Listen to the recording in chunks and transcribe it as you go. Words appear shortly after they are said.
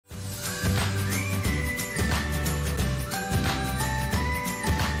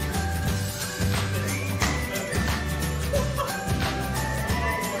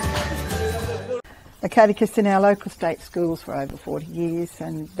a catechist in our local state schools for over 40 years,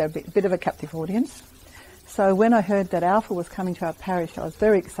 and they're a bit of a captive audience. So when I heard that Alpha was coming to our parish, I was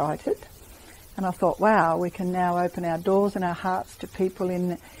very excited. And I thought, wow, we can now open our doors and our hearts to people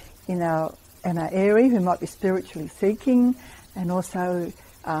in our area who might be spiritually seeking, and also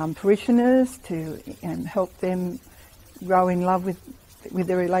parishioners to help them grow in love with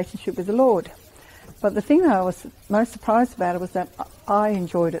their relationship with the Lord. But the thing that I was most surprised about it was that I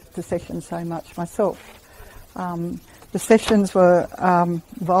enjoyed the session so much myself. The sessions were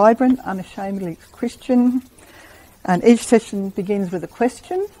vibrant, unashamedly Christian, and each session begins with a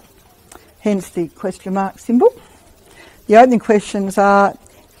question, hence the question mark symbol. The opening questions are,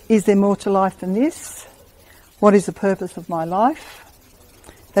 is there more to life than this? What is the purpose of my life?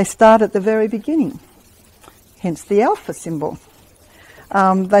 They start at the very beginning, hence the Alpha symbol.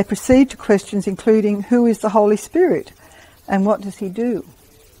 They proceed to questions including, who is the Holy Spirit and what does he do?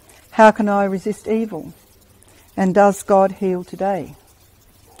 How can I resist evil? And does God heal today?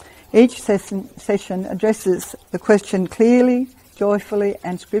 Each session addresses the question clearly, joyfully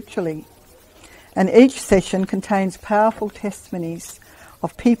and scripturally. And each session contains powerful testimonies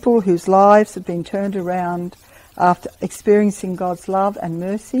of people whose lives have been turned around after experiencing God's love and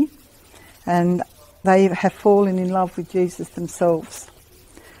mercy, and they have fallen in love with Jesus themselves.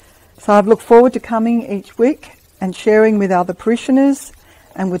 So I've looked forward to coming each week and sharing with other parishioners,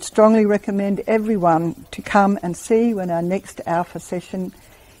 and would strongly recommend everyone to come and see when our next Alpha session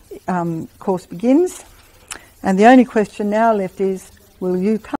course begins. And the only question now left is, will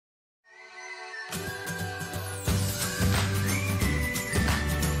you come?